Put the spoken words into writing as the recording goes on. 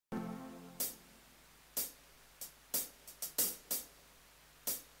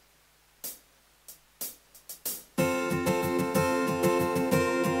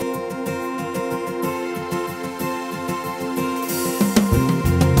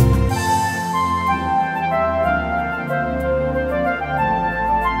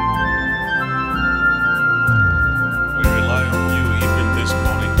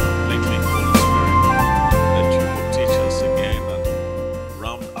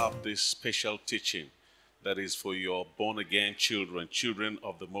about this special teaching that is for your born-again children, children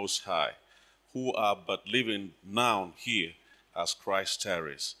of the Most High, who are but living now here as Christ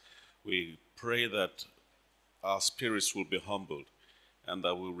tarries. We pray that our spirits will be humbled and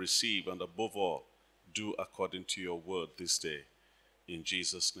that we'll receive and above all, do according to your word this day. In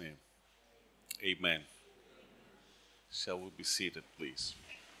Jesus' name, amen. Shall we be seated, please?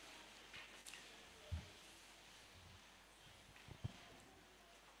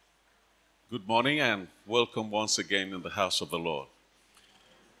 Good morning and welcome once again in the house of the Lord.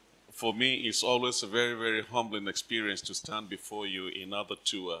 For me, it's always a very, very humbling experience to stand before you in order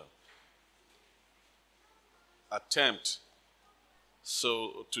to attempt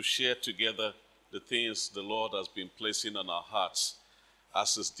to share together the things the Lord has been placing on our hearts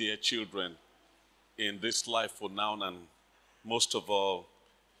as his dear children in this life for now and most of all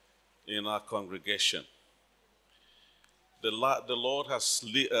in our congregation. The Lord has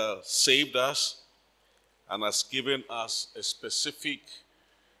saved us and has given us a specific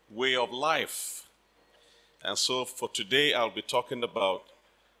way of life. And so for today, I'll be talking about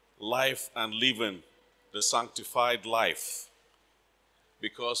life and living the sanctified life,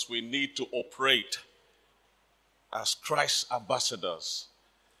 because we need to operate as Christ's ambassadors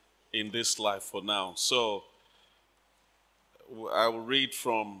in this life for now. So I will read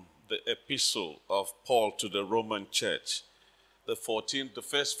from the epistle of Paul to the Roman church, the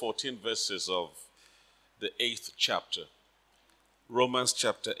first 14 verses of the 8th chapter. Romans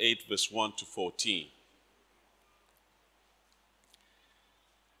chapter 8, verse 1 to 14.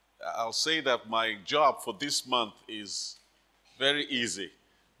 I'll say that my job for this month is very easy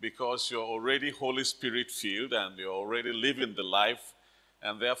because you're already Holy Spirit filled and you're already living the life,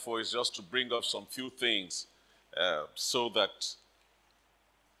 and therefore it's just to bring up some few things so that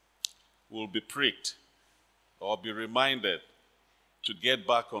we'll be pricked or be reminded to get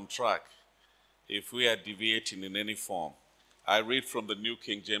back on track if we are deviating in any form. I read from the New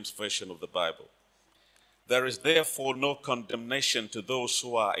King James Version of the Bible. There is therefore no condemnation to those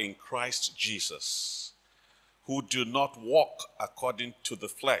who are in Christ Jesus, who do not walk according to the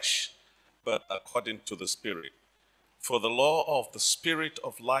flesh, but according to the Spirit. For the law of the Spirit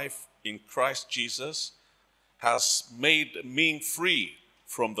of life in Christ Jesus has made me free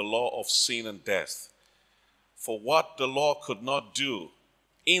from the law of sin and death. For what the law could not do,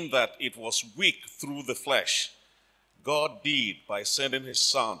 in that it was weak through the flesh, God did by sending his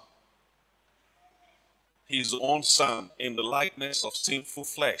Son, his own Son, in the likeness of sinful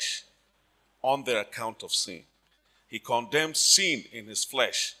flesh, on their account of sin. He condemned sin in his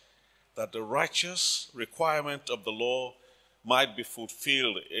flesh, that the righteous requirement of the law might be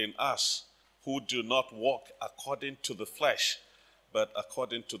fulfilled in us, who do not walk according to the flesh, but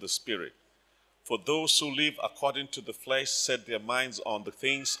according to the Spirit. For those who live according to the flesh set their minds on the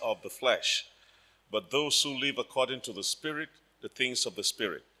things of the flesh, but those who live according to the Spirit, the things of the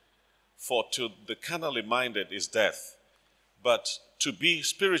Spirit. For to the carnally minded is death, but to be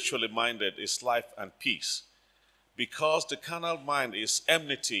spiritually minded is life and peace. Because the carnal mind is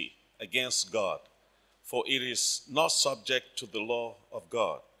enmity against God, for it is not subject to the law of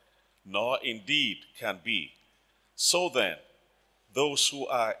God, nor indeed can be. So then, those who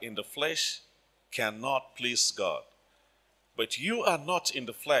are in the flesh cannot please God. But you are not in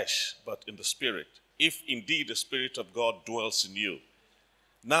the flesh, but in the Spirit, if indeed the Spirit of God dwells in you.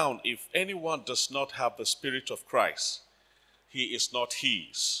 Now, if anyone does not have the Spirit of Christ, he is not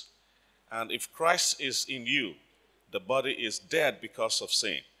his. And if Christ is in you, the body is dead because of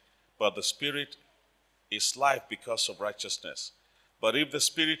sin, but the Spirit is life because of righteousness. But if the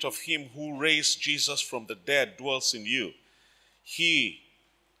Spirit of him who raised Jesus from the dead dwells in you, he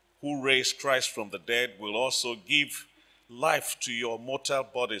who raised Christ from the dead will also give life to your mortal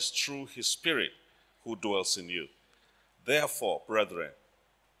bodies through his Spirit who dwells in you. Therefore, brethren,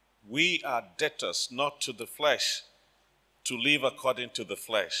 we are debtors not to the flesh, to live according to the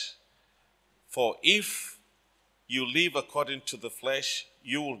flesh. For if you live according to the flesh,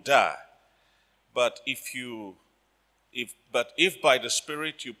 you will die. But if by the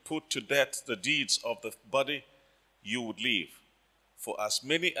Spirit you put to death the deeds of the body, you would live. For as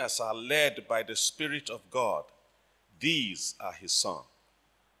many as are led by the Spirit of God, these are his sons.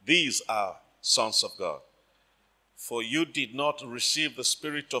 These are sons of God. For you did not receive the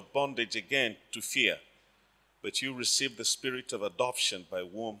spirit of bondage again to fear, but you received the Spirit of adoption, by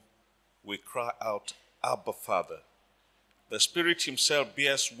whom we cry out, Abba, Father. The Spirit himself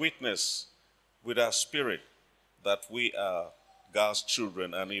bears witness with our spirit that we are God's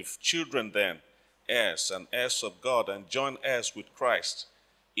children, and if children, then heirs and heirs of God, and joint heirs with Christ,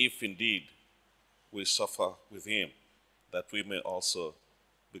 if indeed we suffer with him, that we may also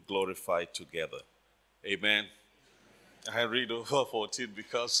be glorified together. Amen. I read over 14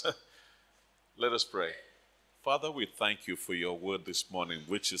 because let us pray. Father, we thank you for your word this morning,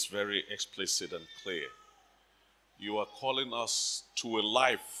 which is very explicit and clear. You are calling us to a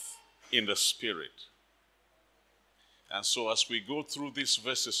life in the Spirit. And so as we go through these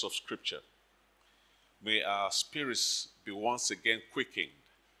verses of Scripture, may our spirits be once again quickened,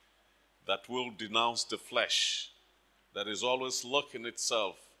 that will denounce the flesh that is always lurking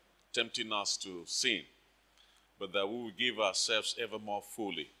itself, tempting us to sin, but that we will give ourselves ever more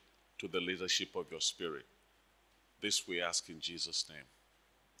fully to the leadership of your Spirit. This we ask in Jesus'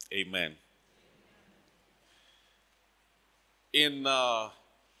 name. Amen. In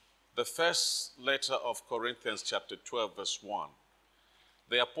the first letter of Corinthians chapter 12, verse 1,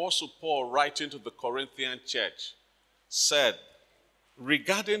 the Apostle Paul, writing to the Corinthian church, said,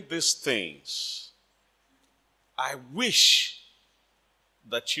 regarding these things, I wish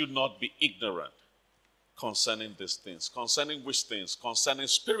that you not be ignorant concerning these things. Concerning which things? Concerning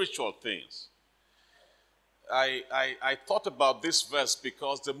spiritual things. I thought about this verse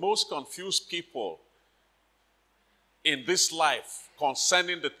because the most confused people in this life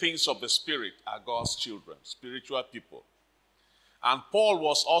concerning the things of the Spirit are God's children, spiritual people. And Paul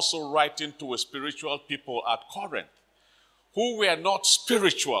was also writing to a spiritual people at Corinth who were not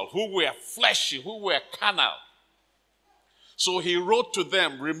spiritual, who were fleshy, who were carnal. So he wrote to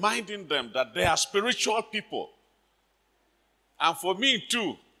them, reminding them that they are spiritual people. And for me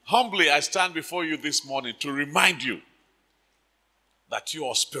too, humbly I stand before you this morning to remind you that you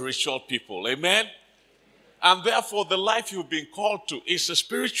are spiritual people. Amen? And therefore the life you've been called to is a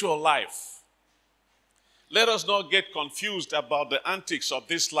spiritual life. Let us not get confused about the antics of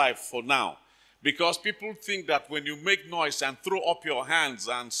this life for now. Because people think that when you make noise and throw up your hands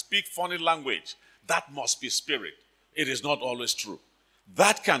and speak funny language, that must be spirit. It is not always true.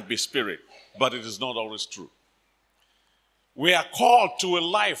 That can be spirit, but it is not always true. We are called to a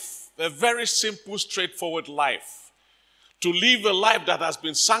life, a very simple, straightforward life, to live a life that has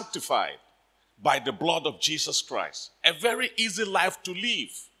been sanctified by the blood of Jesus Christ. A very easy life to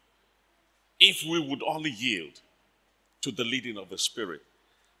live if we would only yield to the leading of the Spirit.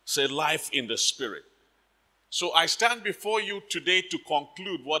 Say, life in the Spirit. So I stand before you today to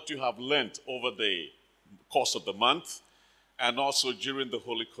conclude what you have learned over the course of the month and also during the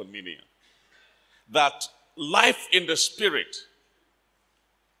Holy Communion. That life in the Spirit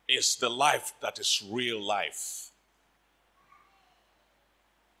is the life that is real life.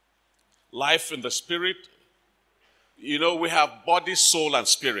 Life in the Spirit, you know, we have body, soul, and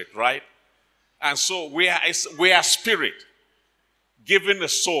spirit, right? And so we are spirit, given a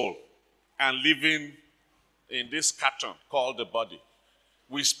soul and living in this carton called the body.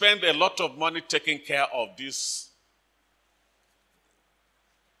 We spend a lot of money taking care of this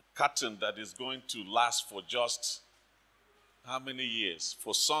carton that is going to last for just how many years?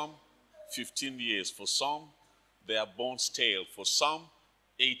 For some, 15 years. For some, they are bone stale. For some,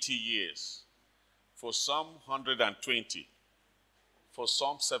 80 years. For some, 120. For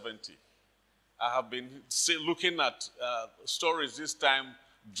some, 70. I have been looking at stories this time,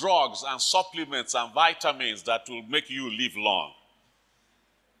 drugs and supplements and vitamins that will make you live long.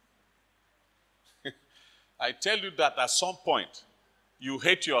 I tell you that at some point, you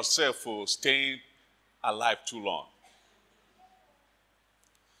hate yourself for staying alive too long.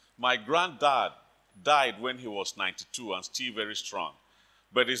 My granddad died when he was 92 and still very strong.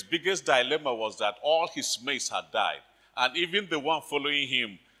 But his biggest dilemma was that all his mates had died. And even the one following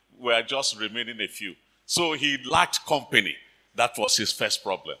him were just remaining a few. So he lacked company. That was his first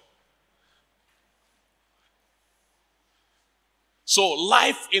problem. So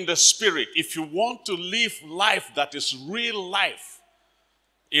life in the Spirit, if you want to live life that is real life,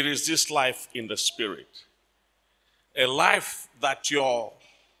 it is this life in the Spirit. A life that you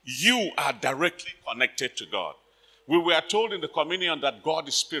are directly connected to God. We were told in the communion that God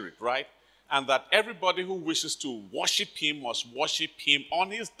is Spirit, right? And that everybody who wishes to worship him must worship him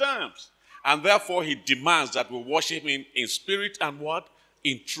on his terms. And therefore he demands that we worship him in spirit and what?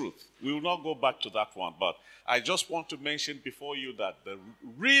 In truth. We will not go back to that one, but I just want to mention before you that the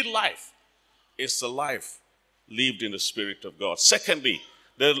real life is the life lived in the Spirit of God. Secondly,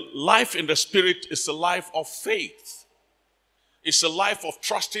 the life in the Spirit is a life of faith. It's a life of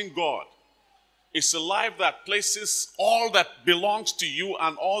trusting God. It's a life that places all that belongs to you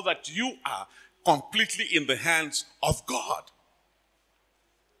and all that you are completely in the hands of God.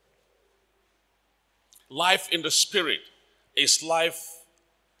 Life in the Spirit is life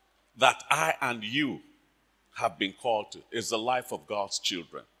that I and you have been called to. It's the life of God's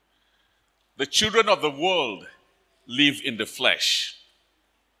children. The children of the world live in the flesh.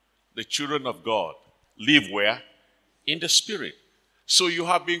 the children of God, live where? In the Spirit. So you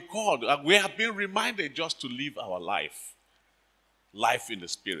have been called, and we have been reminded just to live our life. Life in the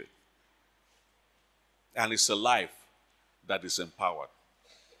Spirit. And it's a life that is empowered.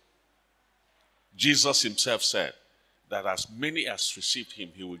 Jesus himself said that as many as received him,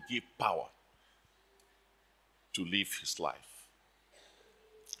 he will give power to live his life.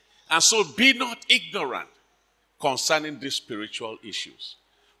 And so be not ignorant concerning these spiritual issues,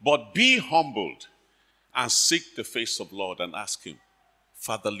 but be humbled and seek the face of the Lord and ask him,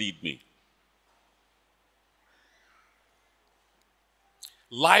 Father, lead me.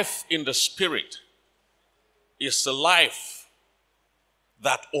 Life in the Spirit is a life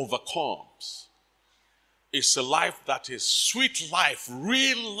that overcomes. It's a life that is sweet life,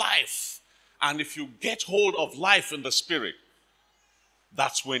 real life. And if you get hold of life in the Spirit,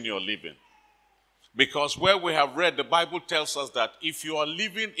 that's when you're living. Because where we have read, the Bible tells us that if you are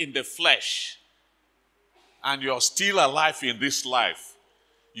living in the flesh and you're still alive in this life,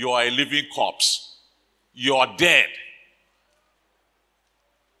 you are a living corpse. You are dead.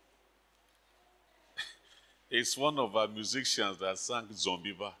 It's one of our musicians that sang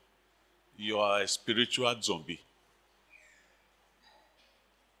Zombiba. You are a spiritual zombie.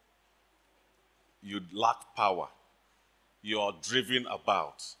 You lack power. You are driven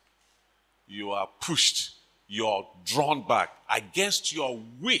about. You are pushed. You are drawn back against your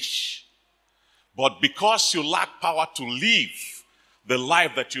wish. But because you lack power to live the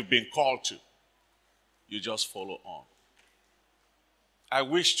life that you've been called to, you just follow on. I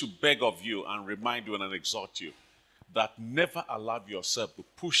wish to beg of you and remind you and exhort you that never allow yourself to be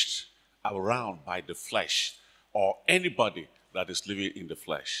pushed around by the flesh or anybody that is living in the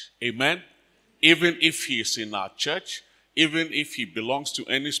flesh. Amen? Even if he is in our church, even if he belongs to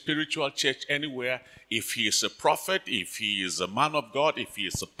any spiritual church anywhere, if he is a prophet, if he is a man of God, if he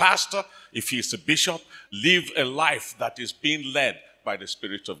is a pastor, if he is a bishop, live a life that is being led by the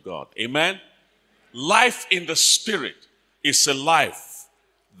Spirit of God. Amen? Life in the Spirit is a life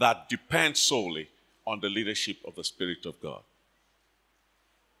that depends solely on the leadership of the Spirit of God.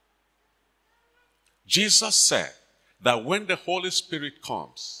 Jesus said that when the Holy Spirit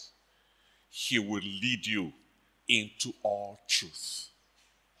comes, he will lead you into all truth.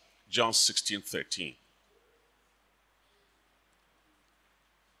 John 16:13.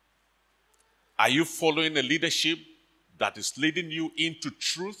 Are you following a leadership that is leading you into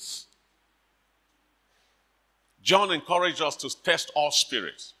truth? John encouraged us to test all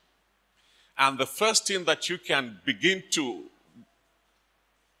spirits. And the first thing that you can begin to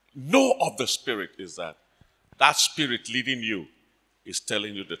know of the Spirit is that that Spirit leading you is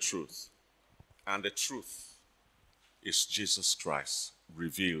telling you the truth. And the truth is Jesus Christ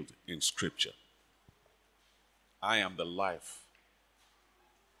revealed in Scripture. I am the life,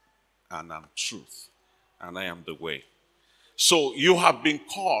 and I'm truth, and I am the way. So you have been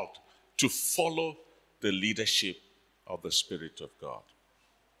called to follow the leadership of the Spirit of God.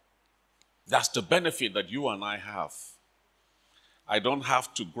 That's the benefit that you and I have. I don't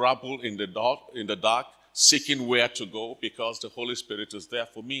have to grapple in the dark, seeking where to go, because the Holy Spirit is there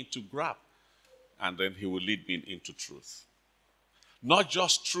for me to grab. And then he will lead me into truth. Not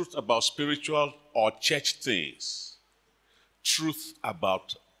just truth about spiritual or church things. Truth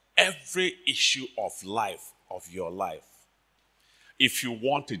about every issue of life, of your life. If you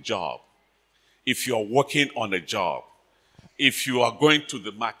want a job, if you're working on a job, if you are going to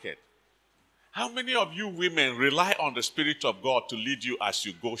the market, how many of you women rely on the Spirit of God to lead you as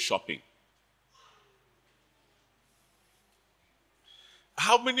you go shopping?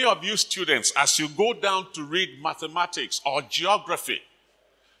 How many of you students, as you go down to read mathematics or geography,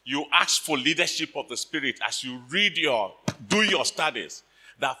 you ask for leadership of the Spirit as you do your studies,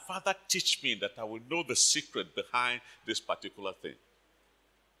 that Father, teach me that I will know the secret behind this particular thing.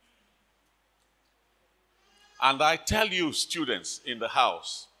 And I tell you, students in the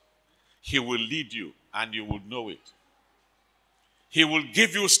house, he will lead you and you will know it. He will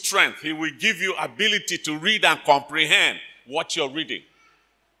give you strength. He will give you ability to read and comprehend what you're reading.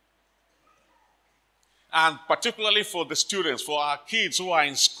 And particularly for the students, for our kids who are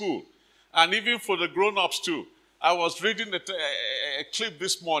in school, and even for the grown-ups too. I was reading a clip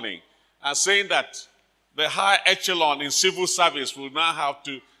this morning and saying that the high echelon in civil service will now have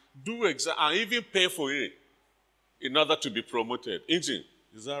to do exam and even pay for it in order to be promoted. Isn't it?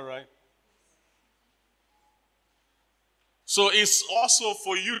 Is that right? So it's also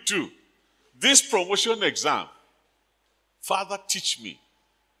for you too. This promotion exam, Father, teach me.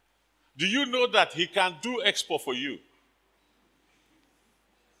 Do you know that he can do expo for you?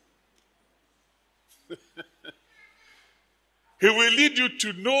 He will lead you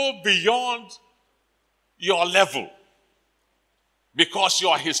to know beyond your level because you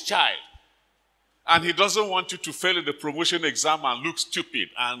are his child. And he doesn't want you to fail in the promotion exam and look stupid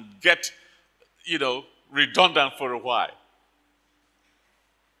and get, redundant for a while.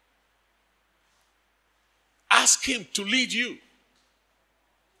 Ask him to lead you.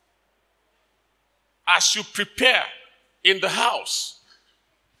 As you prepare in the house,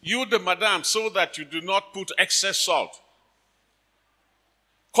 you, the madam, so that you do not put excess salt.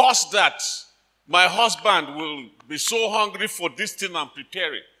 Cause that my husband will be so hungry for this thing I'm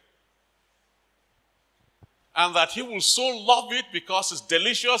preparing. And that he will so love it because it's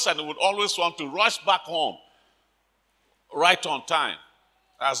delicious and he would always want to rush back home right on time.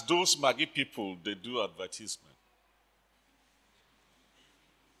 As those Maggie people, they do advertisement.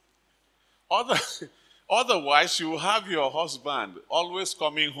 Otherwise, you have your husband always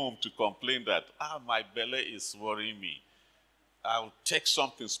coming home to complain that, my belly is worrying me. I'll take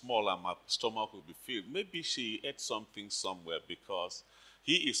something small and my stomach will be filled. Maybe she ate something somewhere because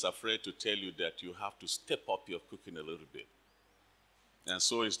he is afraid to tell you that you have to step up your cooking a little bit. And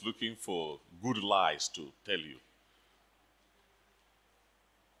so he's looking for good lies to tell you.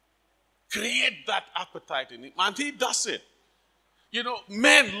 Create that appetite in him, and he does it.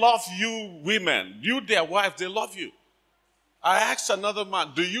 Men love you women. You, their wives, they love you. I asked another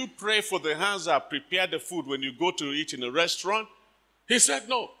man, do you pray for the hands that prepare the food when you go to eat in a restaurant? He said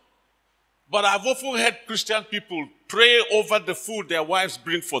no. But I've often heard Christian people pray over the food their wives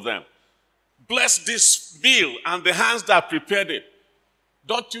bring for them. Bless this meal and the hands that prepared it.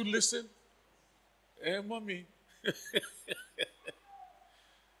 Don't you listen? Hey, mommy.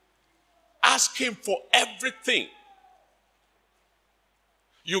 Ask him for everything.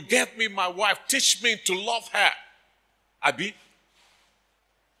 You gave me my wife. Teach me to love her. Abi?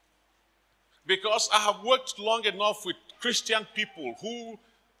 Because I have worked long enough with Christian people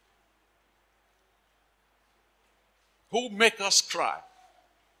who make us cry.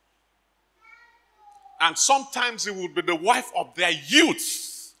 And sometimes it will be the wife of their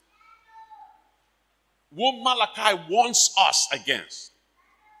youth whom Malachi warns us against.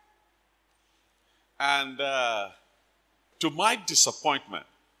 And to my disappointment,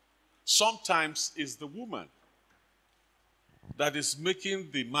 sometimes it's the woman that is making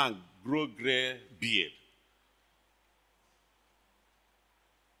the man grow gray beard.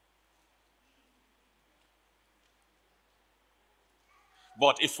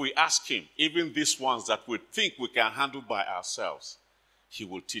 But if we ask him, even these ones that we think we can handle by ourselves, he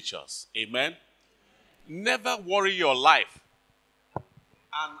will teach us. Amen? Never worry your life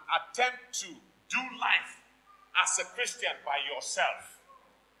and attempt to do life as a Christian by yourself.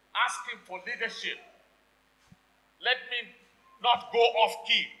 Ask him for leadership. Let me not go off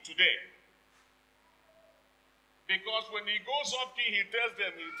key today. Because when he goes off key, he tells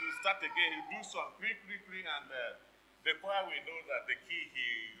them he will start again. He do some creak, and the choir will know that the key he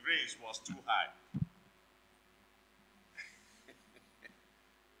raised was too high.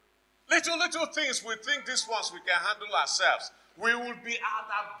 little things we think these ones we can handle ourselves. We will be at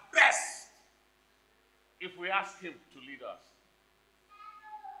our best if we ask him to lead us.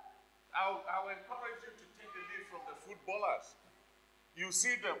 I'll encourage you to take the lead from the footballers. You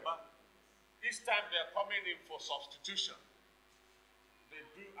see them, but each time they're coming in for substitution,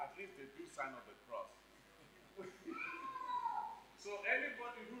 at least they do sign of the cross. So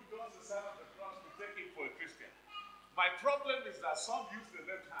anybody who does the sign of the cross, we take him for a Christian. My problem is that some use the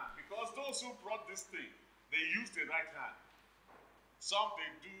left hand, because those who brought this thing, they use the right hand. Some,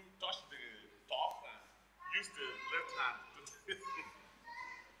 they do touch the top and use the left hand.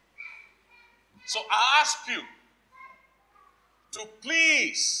 So I ask you to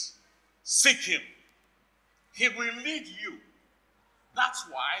please seek him. He will lead you. That's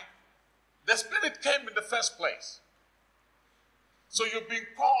why the Spirit came in the first place. So you've been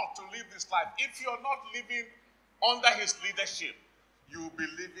called to live this life. If you're not living under his leadership, you will be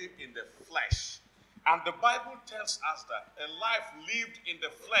living in the flesh. And the Bible tells us that a life lived in the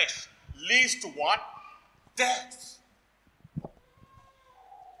flesh leads to what? Death.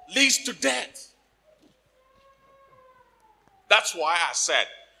 Leads to death. That's why I said,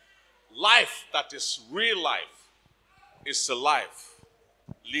 life that is real life is a life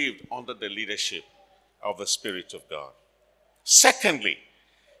lived under the leadership of the Spirit of God. Secondly,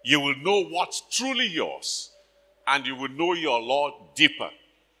 you will know what's truly yours, and you will know your Lord deeper.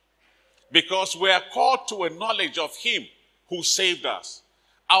 Because we are called to a knowledge of him who saved us.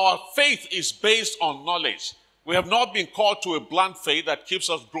 Our faith is based on knowledge. We have not been called to a blind faith that keeps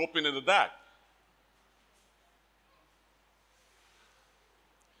us groping in the dark.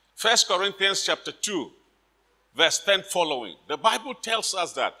 1 Corinthians chapter 2, verse 10 following, the Bible tells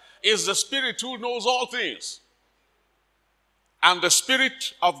us that it's the Spirit who knows all things. And the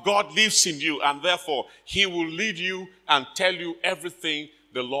Spirit of God lives in you, and therefore he will lead you and tell you everything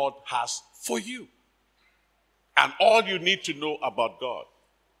the Lord has for you. And all you need to know about God.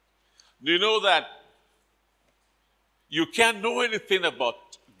 Do you know that you can't know anything about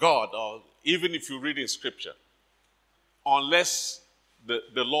God, or even if you read in Scripture, unless the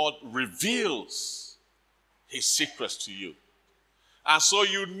Lord reveals his secrets to you. And so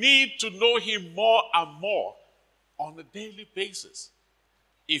you need to know him more and more on a daily basis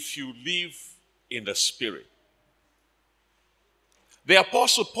if you live in the Spirit. The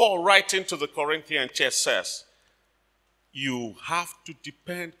Apostle Paul, writing to the Corinthian church, says, you have to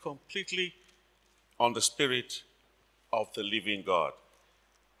depend completely on the Spirit of the living God.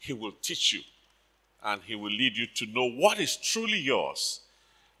 He will teach you and he will lead you to know what is truly yours,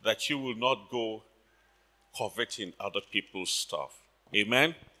 that you will not go coveting other people's stuff.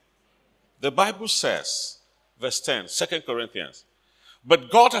 Amen? The Bible says, verse 10, 2 Corinthians,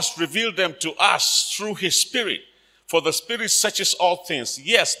 but God has revealed them to us through his Spirit. For the Spirit searches all things,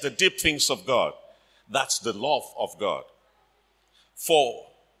 yes, the deep things of God. That's the love of God. For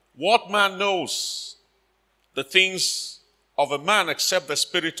what man knows the things of a man except the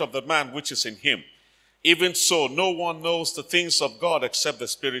spirit of the man which is in him? Even so, no one knows the things of God except the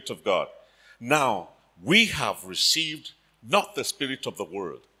Spirit of God. Now, we have received not the spirit of the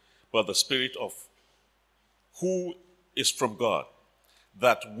world, but the Spirit of who is from God,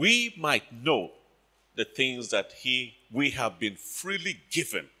 that we might know the things that we have been freely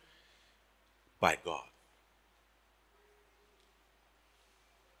given by God.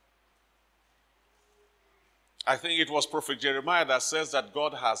 I think it was Prophet Jeremiah that says that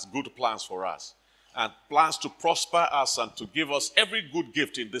God has good plans for us, and plans to prosper us and to give us every good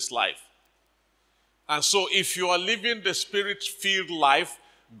gift in this life. And so if you are living the Spirit-filled life,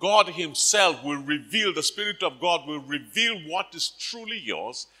 God himself will reveal, the Spirit of God will reveal what is truly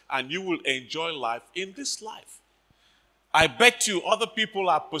yours, and you will enjoy life in this life. I bet you other people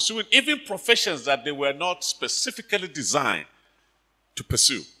are pursuing even professions that they were not specifically designed to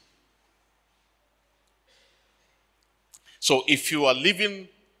pursue. So if you are living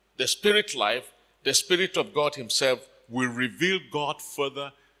the Spirit life, the Spirit of God himself will reveal God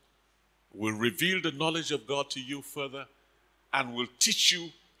further, will reveal the knowledge of God to you further, and will teach you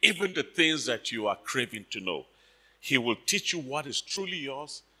even the things that you are craving to know. He will teach you what is truly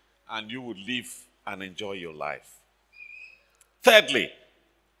yours, and you will live and enjoy your life. Thirdly,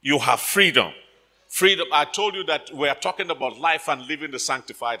 you have freedom. Freedom, I told you that we are talking about life and living the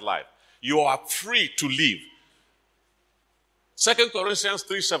sanctified life. You are free to live. 2 Corinthians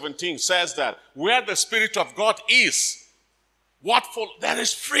 3:17 says that where the Spirit of God is, there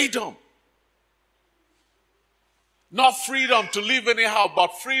is freedom. Not freedom to live anyhow,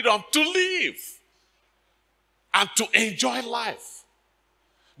 but freedom to live and to enjoy life.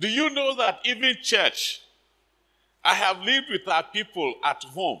 Do you know that even church, I have lived with our people at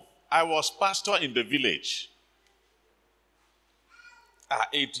home. I was pastor in the village.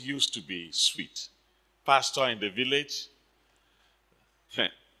 It used to be sweet. Pastor in the village.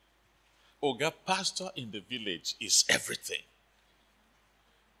 Oga, pastor in the village is everything.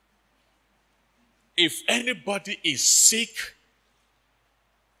 If anybody is sick,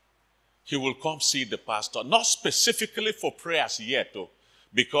 he will come see the pastor. Not specifically for prayers yet, though,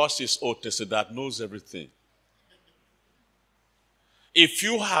 because it's Otese that knows everything. If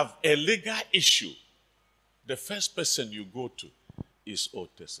you have a legal issue, the first person you go to is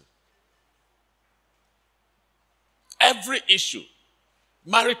Otese. Every issue,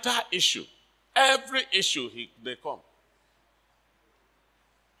 marital issue, every issue, they come.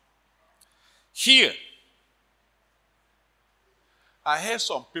 Here, I heard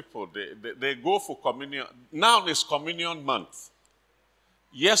some people, they go for communion. Now it's communion month.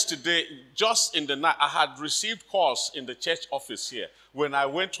 Yesterday, just in the night, I had received calls in the church office here. When I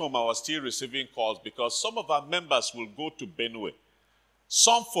went home, I was still receiving calls because some of our members will go to Benue.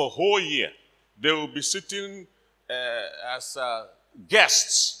 Some for a whole year. They will be sitting as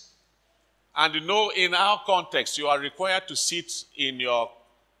guests. And you know, in our context, you are required to sit in your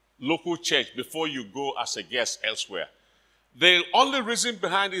local church before you go as a guest elsewhere. The only reason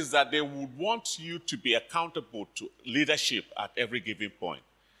behind it is that they would want you to be accountable to leadership at every given point.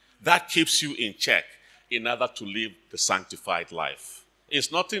 That keeps you in check in order to live the sanctified life.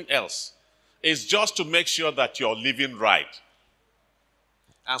 It's nothing else. It's just to make sure that you're living right.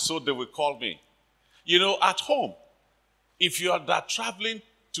 And so they will call me. You know, at home, if you are traveling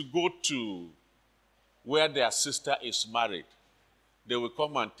to go to where their sister is married, they will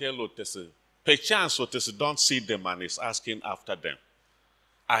come and tell Otese, Perchance Otesi don't see them and is asking after them.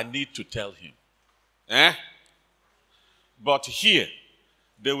 I need to tell him. Eh? But here,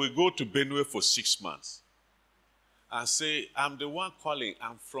 they will go to Benue for 6 months and say, I'm the one calling.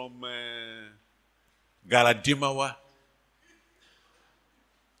 I'm from Galadimawa.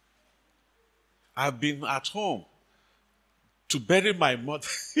 I've been at home to bury my mother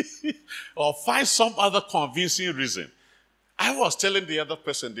or find some other convincing reason. I was telling the other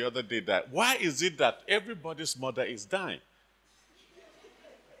person the other day that why is it that everybody's mother is dying?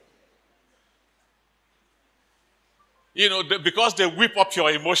 You know, because they whip up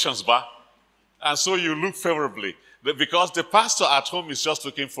your emotions, and so you look favorably. Because the pastor at home is just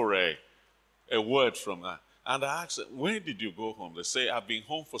looking for a word from her. And I asked, when did you go home? They say, I've been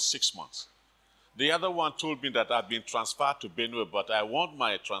home for 6 months. The other one told me that I've been transferred to Benue, but I want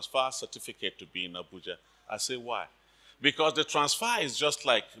my transfer certificate to be in Abuja. I say, why? Because the transfer is just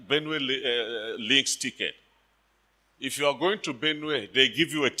like Benue Link's ticket. If you are going to Benue, they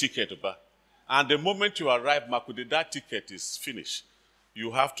give you a ticket. And the moment you arrive, Makude, that ticket is finished.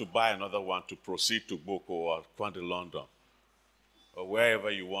 You have to buy another one to proceed to Boko or Kwande, London, or wherever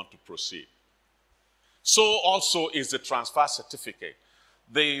you want to proceed. So also is the transfer certificate.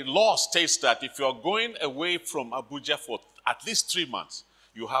 The law states that if you're going away from Abuja for at least 3 months,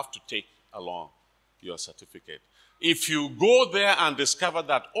 you have to take along your certificate. If you go there and discover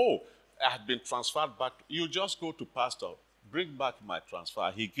that, oh, I had been transferred back, you just go to pastor, bring back my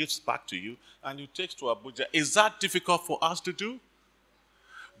transfer. He gives back to you, and you take to Abuja. Is that difficult for us to do?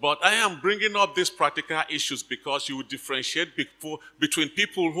 But I am bringing up these practical issues because you will differentiate between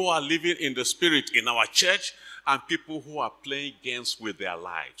people who are living in the spirit in our church and people who are playing games with their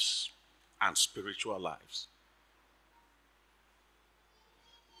lives and spiritual lives.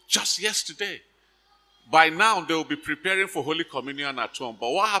 Just yesterday, by now they will be preparing for Holy Communion at home. But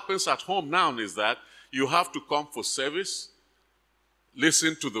what happens at home now is that you have to come for service,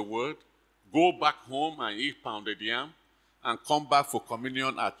 listen to the word, go back home and eat pounded yam, and come back for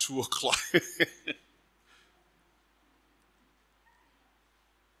communion at 2 o'clock.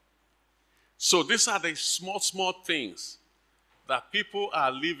 So these are the small, small things that people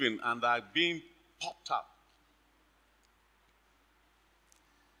are living and are being popped up.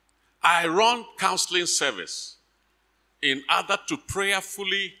 I run counseling service in order to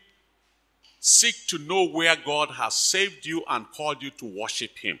prayerfully seek to know where God has saved you and called you to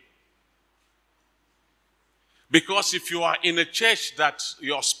worship him. Because if you are in a church that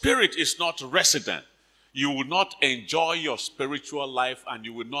your spirit is not resident, you will not enjoy your spiritual life and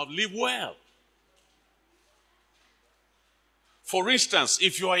you will not live well. For instance,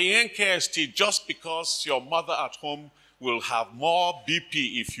 if you are in NKST, just because your mother at home will have more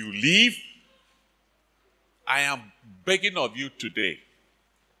BP if you leave, I am begging of you today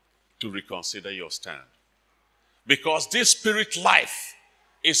to reconsider your stand. Because this spirit life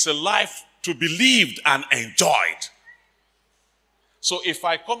is a life to be lived and enjoyed. So if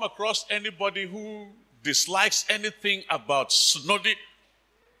I come across anybody who dislikes anything about Synodi,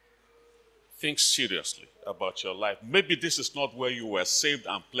 think seriously about your life. Maybe this is not where you were saved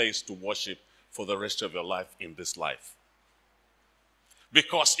and placed to worship for the rest of your life in this life.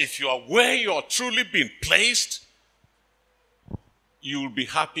 Because if you are where you are truly being placed, you will be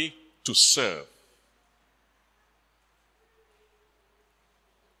happy to serve.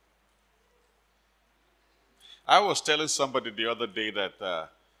 I was telling somebody the other day that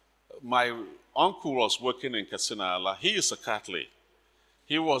my uncle was working in Katsina Ala. He is a Catholic.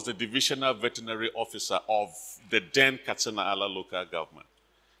 He was the divisional veterinary officer of the then Katsina Ala local government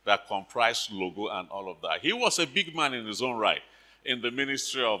that comprised Logo and all of that. He was a big man in his own right in the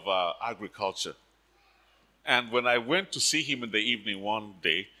Ministry of Agriculture. And when I went to see him in the evening one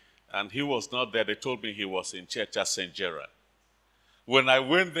day, and he was not there, they told me he was in church at St. Gerard. When I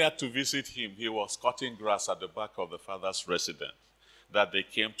went there to visit him, he was cutting grass at the back of the father's residence that they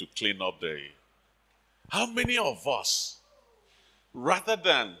came to clean up the... How many of us, rather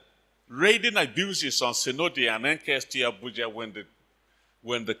than raiding abuses on Synodi and NKST Abuja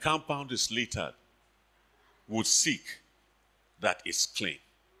when the compound is littered, would seek that it's clean?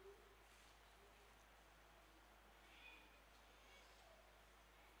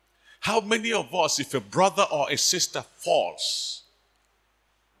 How many of us, if a brother or a sister falls,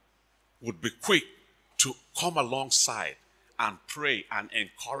 would be quick to come alongside and pray and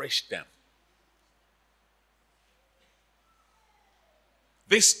encourage them?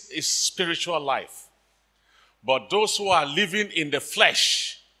 This is spiritual life. But those who are living in the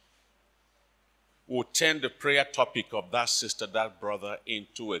flesh will turn the prayer topic of that sister, that brother,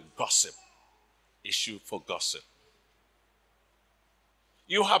 into a gossip issue for gossip.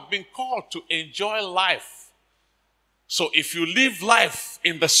 You have been called to enjoy life. So if you live life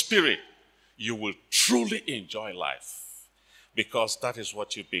in the Spirit, you will truly enjoy life, because that is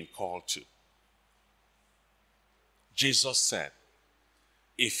what you've been called to. Jesus said,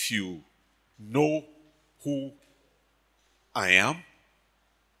 if you know who I am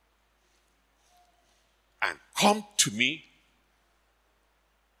and come to me,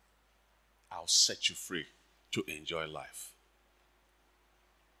 I'll set you free to enjoy life.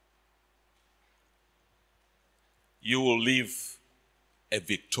 You will live a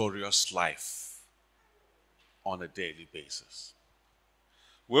victorious life on a daily basis.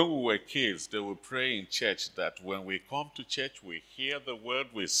 When we were kids, they would pray in church that when we come to church, we hear the word,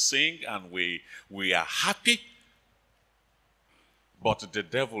 we sing, and we are happy. But the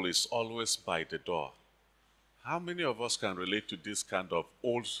devil is always by the door. How many of us can relate to this kind of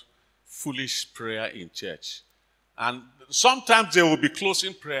old, foolish prayer in church? And sometimes they will be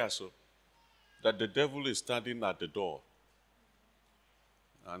closing prayer so that the devil is standing at the door.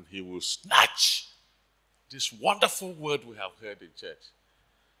 And he will snatch this wonderful word we have heard in church.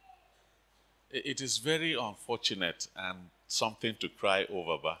 It is very unfortunate and something to cry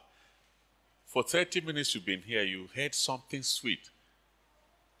over. But for 30 minutes you've been here, you heard something sweet.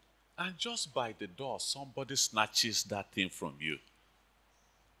 And just by the door, somebody snatches that thing from you.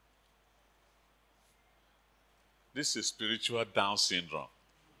 This is spiritual Down syndrome.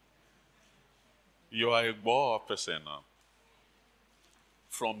 You are a boy person now.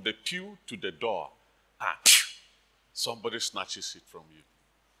 From the pew to the door, somebody snatches it from you.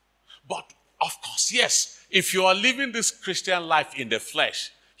 But of course, yes, if you are living this Christian life in the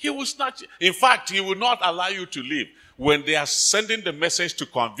flesh, he will snatch it. In fact, he will not allow you to live. When they are sending the message to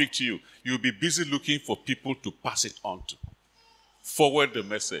convict you, you'll be busy looking for people to pass it on to. Forward the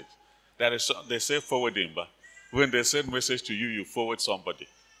message. They say forwarding, but when they send message to you, you forward somebody.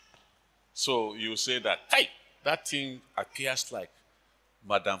 So you say that, hey, that thing appears like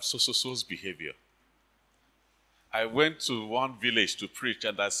Madam So-so-so's behavior. I went to one village to preach,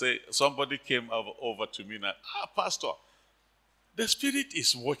 and I say, somebody came over to me and Pastor, the Spirit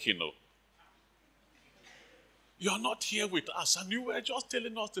is working. You're not here with us, and you were just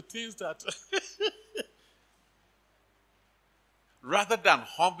telling us the things that... Rather than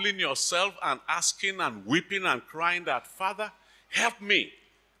humbling yourself and asking and weeping and crying that, Father, help me.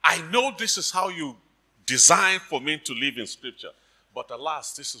 I know this is how you designed for me to live in Scripture. But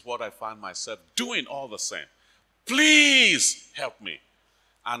alas, this is what I find myself doing all the same. Please help me.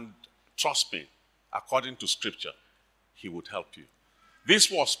 And trust me, according to Scripture, he would help you.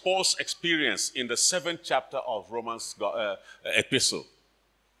 This was Paul's experience in the 7th chapter of Romans epistle.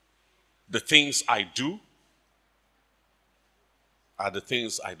 The things I do are the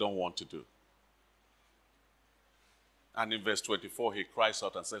things I don't want to do. And in verse 24, he cries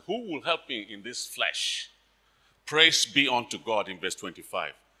out and says, who will help me in this flesh? Praise be unto God in verse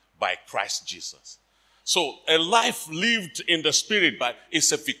 25, by Christ Jesus. So a life lived in the Spirit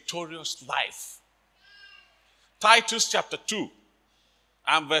is a victorious life. Titus chapter 2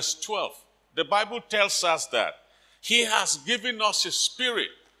 and verse 12, the Bible tells us that he has given us a spirit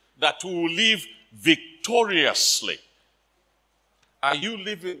that we will live victoriously. Are you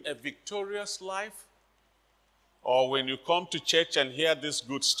living a victorious life? Or when you come to church and hear this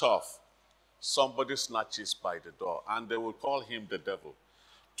good stuff, somebody snatches by the door and they will call him the devil.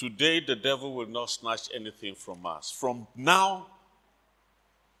 Today, the devil will not snatch anything from us. From now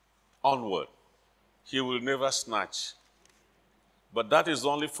onward, he will never snatch. But that is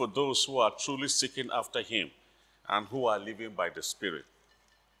only for those who are truly seeking after him and who are living by the Spirit.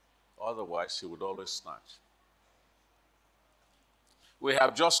 Otherwise, he would always snatch. We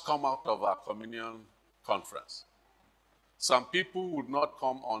have just come out of our communion conference. Some people would not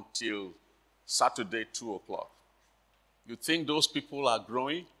come until Saturday, 2 o'clock. You think those people are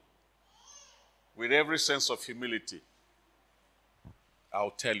growing? With every sense of humility, I'll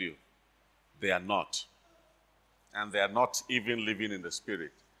tell you, they are not. And they are not even living in the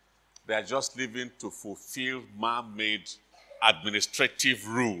Spirit. They are just living to fulfill man-made administrative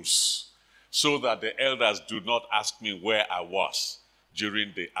rules so that the elders do not ask me where I was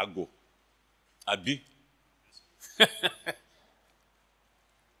during the ago. Abi?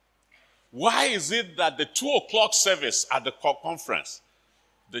 Why is it that the 2 o'clock service at the conference,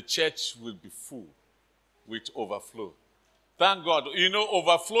 the church will be full with overflow? Thank God. You know,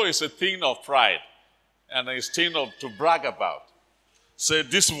 overflow is a thing of pride and a thing to brag about. Say,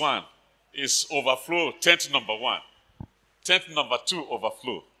 this one is overflow, tent number 1. Tent number 2,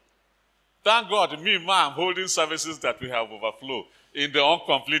 overflow. Thank God, me, I'm holding services that we have overflow in the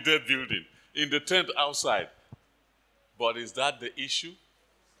uncompleted building, in the tent outside. But is that the issue?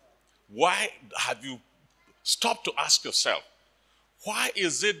 Why have you stopped to ask yourself, why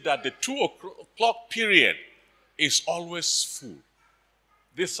is it that the 2 o'clock period is always full?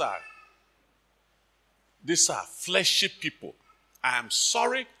 These are fleshy people. I am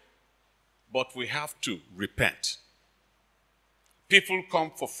sorry, but we have to repent. People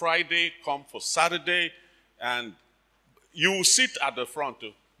come for Friday, come for Saturday, and you will sit at the front.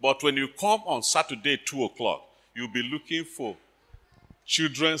 But when you come on Saturday, 2 o'clock, you'll be looking for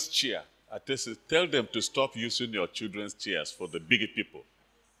children's chair. Tell them to stop using your children's chairs for the big people.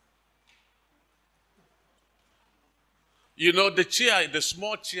 You know, the chair, the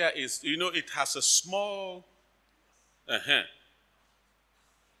small chair is, it has a small,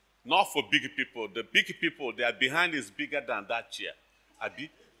 not for big people. The big people, their behind is bigger than that chair. Abi?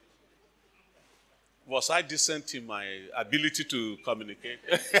 Was I decent in my ability to communicate?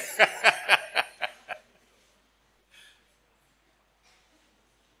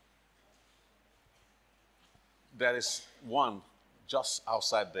 There is one just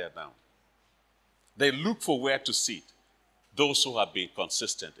outside there now. They look for where to sit, those who have been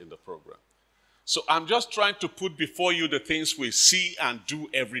consistent in the program. So I'm just trying to put before you the things we see and do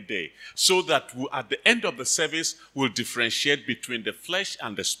every day, so that at the end of the service, we'll differentiate between the flesh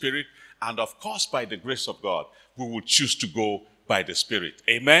and the spirit. And of course, by the grace of God, we will choose to go by the Spirit.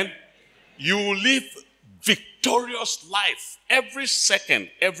 Amen? You will live victorious life every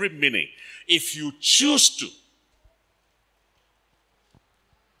second, every minute, if you choose to.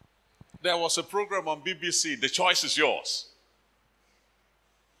 There was a program on BBC, The Choice is Yours.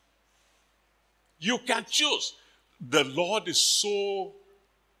 You can choose. The Lord is so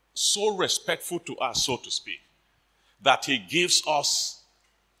respectful to us, so to speak, that he gives us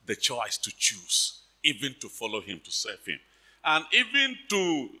the choice to choose, even to follow him, to serve him. And even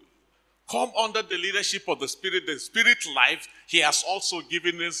to come under the leadership of the Spirit life, he has also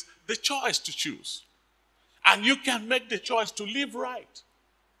given us the choice to choose. And you can make the choice to live right.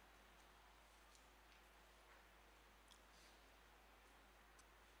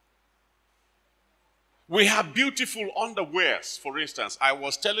 We have beautiful underwears, for instance. I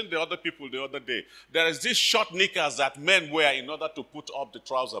was telling the other people the other day, there is this short knickers that men wear in order to put up the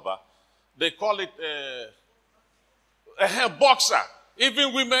trouser bar. They call it a boxer.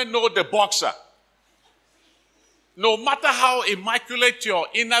 Even women know the boxer. No matter how immaculate your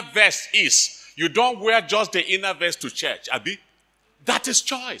inner vest is, you don't wear just the inner vest to church, Abi. That is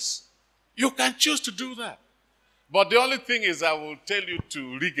choice. You can choose to do that. But the only thing is I will tell you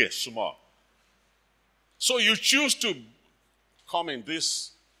to rig it small. So you choose to come in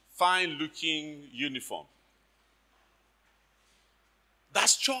this fine-looking uniform.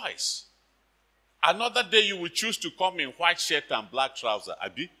 That's choice. Another day you will choose to come in white shirt and black trouser,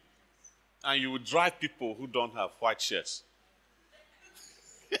 Abi, and you will drive people who don't have white shirts.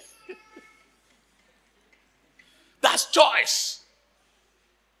 That's choice.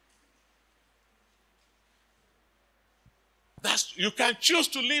 You can choose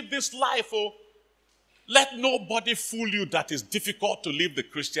to live this life, oh. Let nobody fool you that it's difficult to live the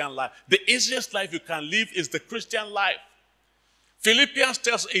Christian life. The easiest life you can live is the Christian life. Philippians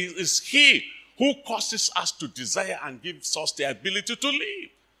tells us it is he who causes us to desire and gives us the ability to live.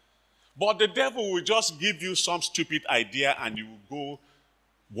 But the devil will just give you some stupid idea and you will go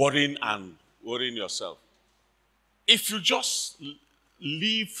worrying yourself. If you just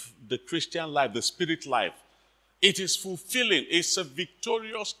live the Christian life, the spirit life, it is fulfilling. It's a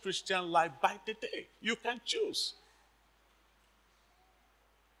victorious Christian life by the day. You can choose.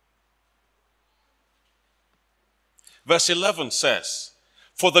 Verse 11 says,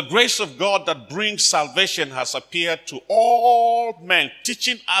 "For the grace of God that brings salvation has appeared to all men,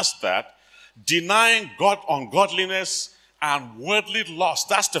 teaching us that, denying God ungodliness and worldly lust,"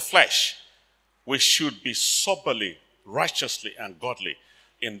 that's the flesh, "we should be soberly, righteously, and godly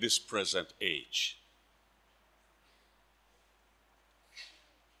in this present age."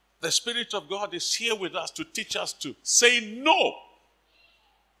 The Spirit of God is here with us to teach us to say no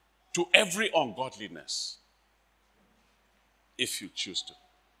to every ungodliness, if you choose to.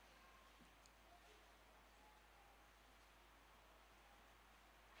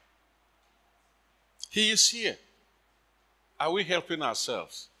 He is here. Are we helping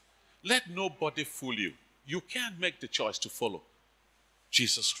ourselves? Let nobody fool you. You can't make the choice to follow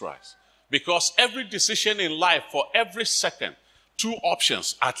Jesus Christ. Because every decision in life, for every second,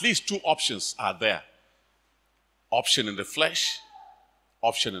 at least two options are there. Option in the flesh,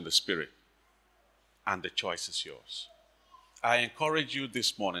 option in the spirit. And the choice is yours. I encourage you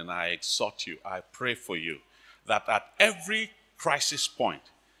this morning, I exhort you, I pray for you, that at every crisis point,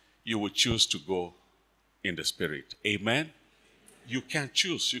 you will choose to go in the spirit. Amen? You can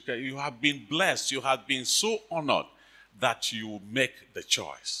choose. You have been blessed. You have been so honored that you make the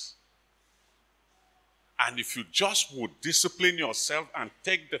choice. And if you just would discipline yourself and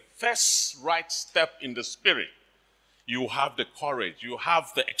take the first right step in the spirit, you have the courage, you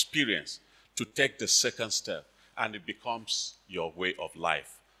have the experience to take the second step, and it becomes your way of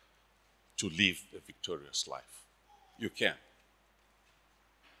life to live a victorious life. You can.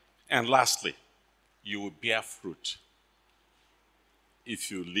 And lastly, you will bear fruit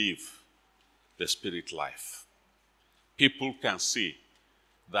if you live the spirit life. People can see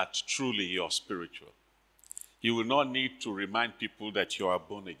that truly you're spiritual. You will not need to remind people that you are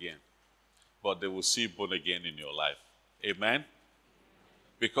born again, but they will see born again in your life. Amen?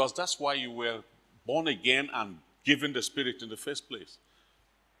 Because that's why you were born again and given the Spirit in the first place.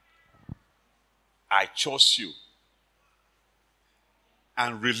 I chose you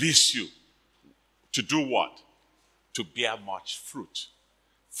and release you to do what? To bear much fruit.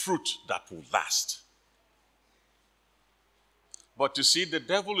 Fruit that will last. But you see, the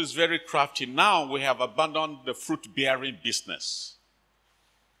devil is very crafty. Now we have abandoned the fruit-bearing business.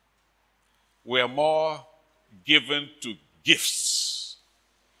 We are more given to gifts.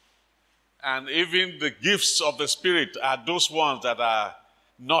 And even the gifts of the Spirit are those ones that are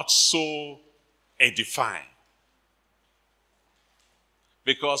not so edifying.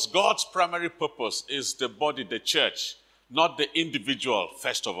 Because God's primary purpose is the body, the church, not the individual,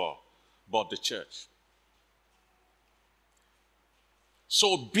 first of all, but the church.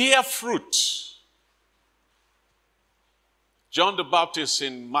 So bear fruit. John the Baptist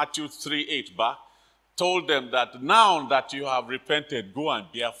in Matthew 3:8 told them that now that you have repented, go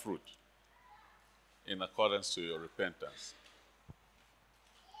and bear fruit in accordance to your repentance.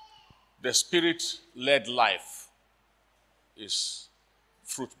 The Spirit-led life is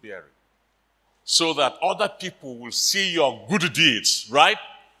fruit-bearing, so that other people will see your good deeds, right?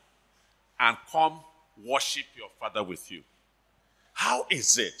 And come worship your Father with you. How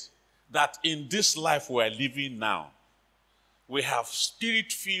is it that in this life we are living now, we have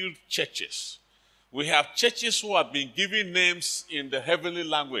spirit-filled churches? We have churches who have been given names in the heavenly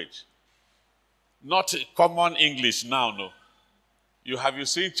language. Not common English now, no. Have you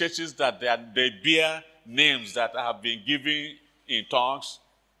seen churches that they bear names that have been given in tongues?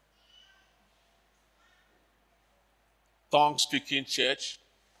 Tongue-speaking church.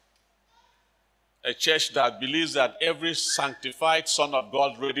 A church that believes that every sanctified son of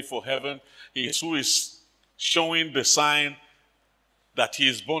God ready for heaven is who is showing the sign that he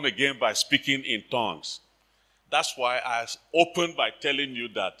is born again by speaking in tongues. That's why I opened by telling you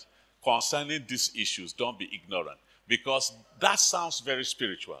that concerning these issues, don't be ignorant. Because that sounds very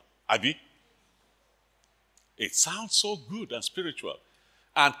spiritual. Abi? It sounds so good and spiritual.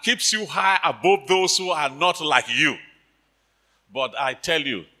 And keeps you high above those who are not like you. But I tell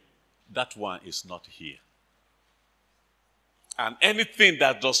you, that one is not here. And anything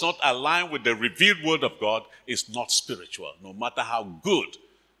that does not align with the revealed word of God is not spiritual, no matter how good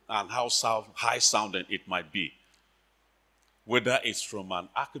and how high-sounding it might be. Whether it's from an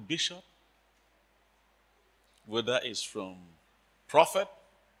archbishop, whether it's from prophet,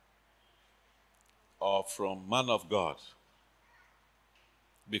 or from man of God.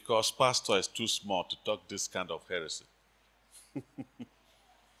 Because pastor is too small to talk this kind of heresy.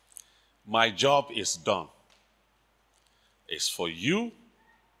 My job is done. It's for you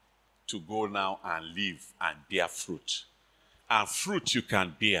to go now and live and bear fruit. And fruit you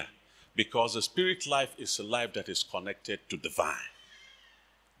can bear because the spirit life is a life that is connected to the vine,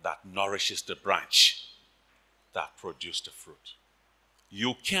 that nourishes the branch, that produces the fruit.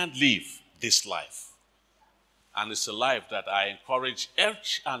 You can't live this life. And it's a life that I encourage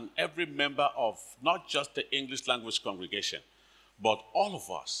each and every member of not just the English language congregation, but all of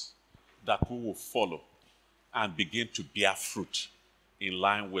us, that we will follow and begin to bear fruit in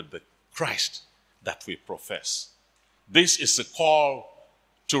line with the Christ that we profess. This is a call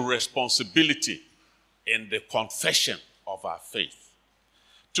to responsibility in the confession of our faith.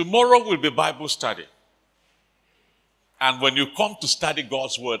 Tomorrow will be Bible study. And when you come to study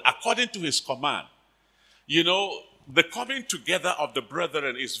God's word, according to his command, you know, the coming together of the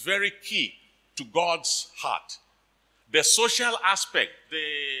brethren is very key to God's heart. The social aspect,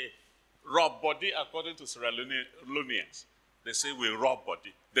 the rub body, according to Sierra Leoneans, they say we rub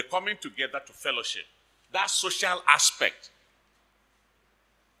body. The coming together to fellowship, that social aspect,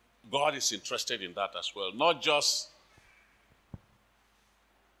 God is interested in that as well. Not just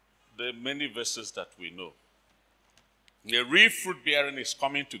the many verses that we know. The real fruit bearing is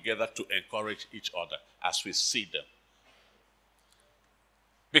coming together to encourage each other as we see them.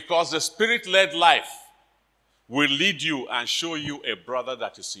 Because the spirit-led life will lead you and show you a brother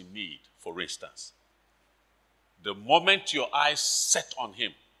that is in need, for instance. The moment your eyes set on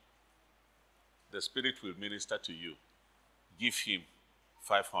him, the Spirit will minister to you. Give him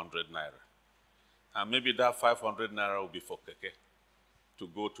 500 naira. And maybe that 500 naira will be for Keke to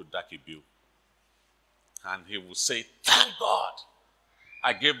go to Dakibu. And he will say, thank God,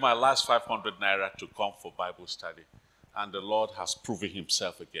 I gave my last 500 naira to come for Bible study. And the Lord has proven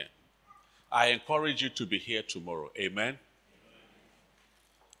himself again. I encourage you to be here tomorrow. Amen?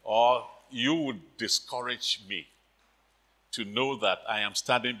 Or you would discourage me to know that I am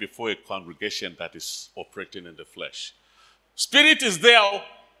standing before a congregation that is operating in the flesh. Spirit is there.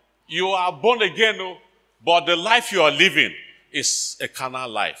 You are born again, but the life you are living is a carnal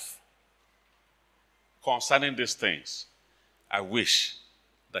life. Concerning these things, I wish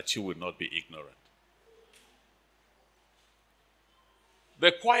that you would not be ignorant.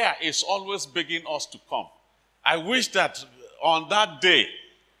 The choir is always begging us to come. I wish that on that day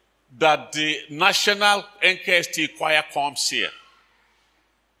that the National NKST choir comes here.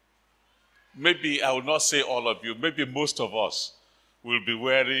 Maybe I will not say all of you, maybe most of us will be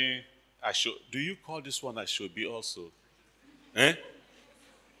wearing, do you call this one Ashobi also? Eh?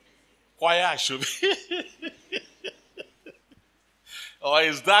 Choir Ashobi. Or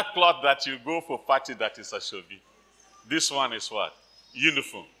is that cloth that you go for party that is Ashobi? This one is what?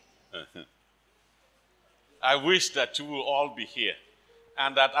 Uniform. I wish that you will all be here.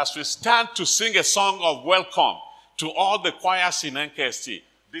 And that as we stand to sing a song of welcome to all the choirs in NKST,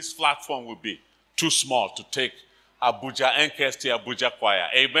 this platform will be too small to take Abuja, NKST Abuja choir.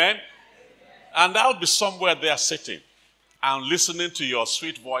 Amen? And I'll be somewhere there sitting and listening to your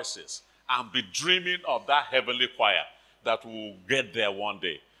sweet voices and be dreaming of that heavenly choir that will get there one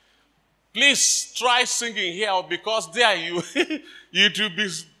day. Please try singing here, because there you will be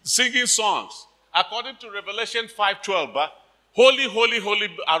singing songs. According to Revelation 5:12, holy, holy,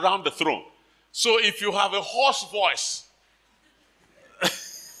 holy around the throne. So if you have a hoarse voice,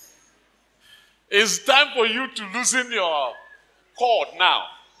 it's time for you to loosen your cord now,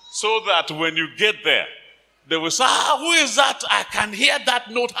 so that when you get there, they will say, who is that? I can hear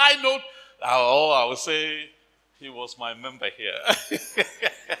that note, high note. Oh, I will say, he was my member here.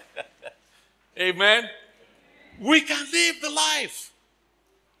 Amen. We can live the life.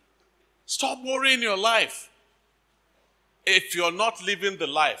 Stop worrying your life. If you're not living the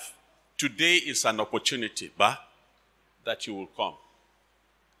life, today is an opportunity, that you will come.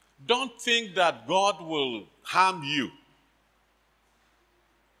 Don't think that God will harm you,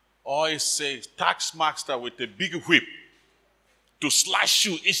 or is a tax master with a big whip to slash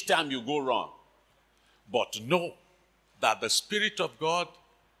you each time you go wrong. But know that the Spirit of God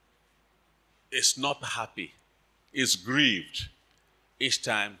is not happy, is grieved each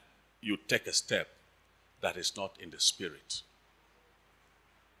time you take a step that is not in the Spirit.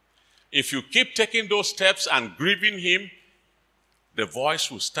 If you keep taking those steps and grieving him, the voice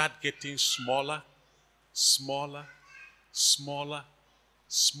will start getting smaller, smaller, smaller,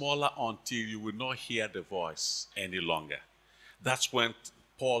 smaller, until you will not hear the voice any longer. That's when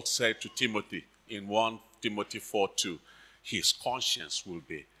Paul said to Timothy in 1 Timothy 4:2, his conscience will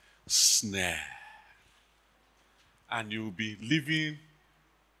be snared. And you will be living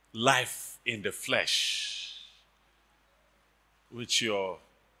life in the flesh with your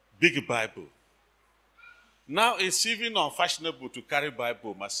big Bible. Now it's even unfashionable to carry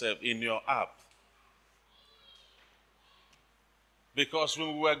Bible myself in your app. Because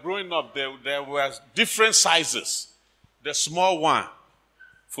when we were growing up, there were different sizes. The small one,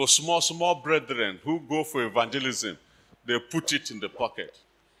 for small brethren who go for evangelism, they put it in the pocket.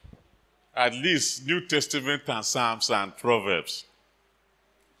 At least New Testament and Psalms and Proverbs.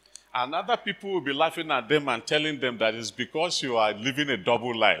 And other people will be laughing at them and telling them that it's because you are living a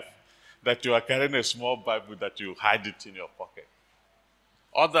double life, that you are carrying a small Bible, that you hide it in your pocket.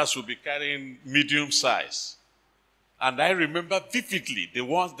 Others will be carrying medium size. And I remember vividly the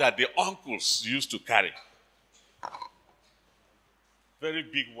ones that the uncles used to carry. Very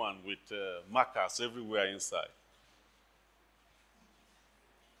big one with markers everywhere inside.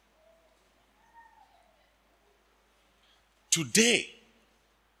 Today,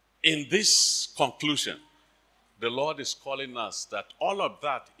 in this conclusion, the Lord is calling us that all of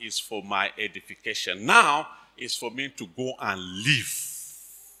that is for my edification. Now is for me to go and live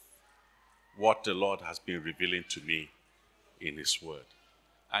what the Lord has been revealing to me in his word.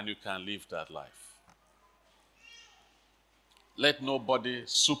 And you can live that life. Let nobody,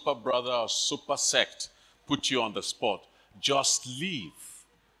 super brother or super sect, put you on the spot. Just live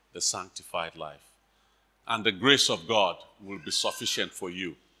the sanctified life. And the grace of God will be sufficient for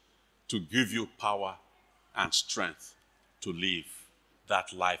you to give you power and strength to live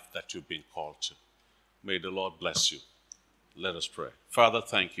that life that you've been called to. May the Lord bless you. Let us pray. Father,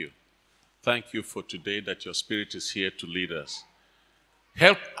 thank you. Thank you for today that your Spirit is here to lead us.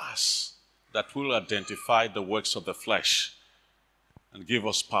 Help us that we'll identify the works of the flesh and give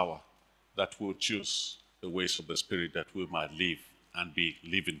us power that we'll choose the ways of the Spirit, that we might live and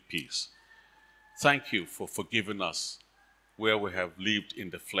live in peace. Thank you for forgiving us where we have lived in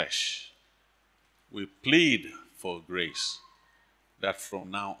the flesh. We plead for grace that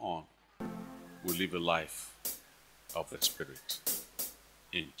from now on we live a life of the Spirit.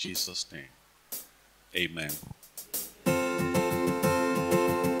 In Jesus' name, amen.